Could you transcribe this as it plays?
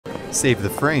Save the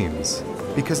frames,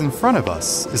 because in front of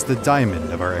us is the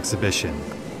diamond of our exhibition.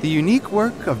 The unique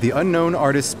work of the unknown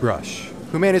artist's brush,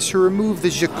 who managed to remove the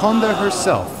Gioconda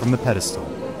herself from the pedestal.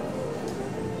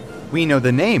 We know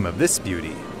the name of this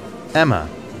beauty, Emma.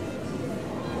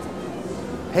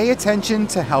 Pay attention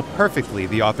to how perfectly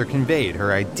the author conveyed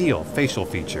her ideal facial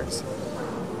features.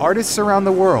 Artists around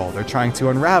the world are trying to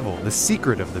unravel the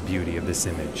secret of the beauty of this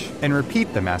image and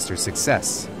repeat the master's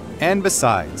success. And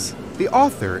besides, the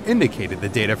author indicated the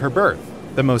date of her birth.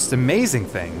 The most amazing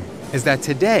thing is that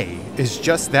today is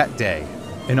just that day.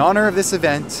 In honor of this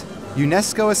event,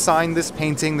 UNESCO assigned this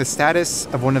painting the status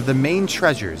of one of the main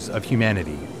treasures of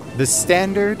humanity, the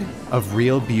standard of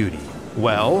real beauty.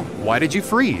 Well, why did you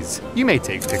freeze? You may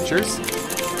take pictures.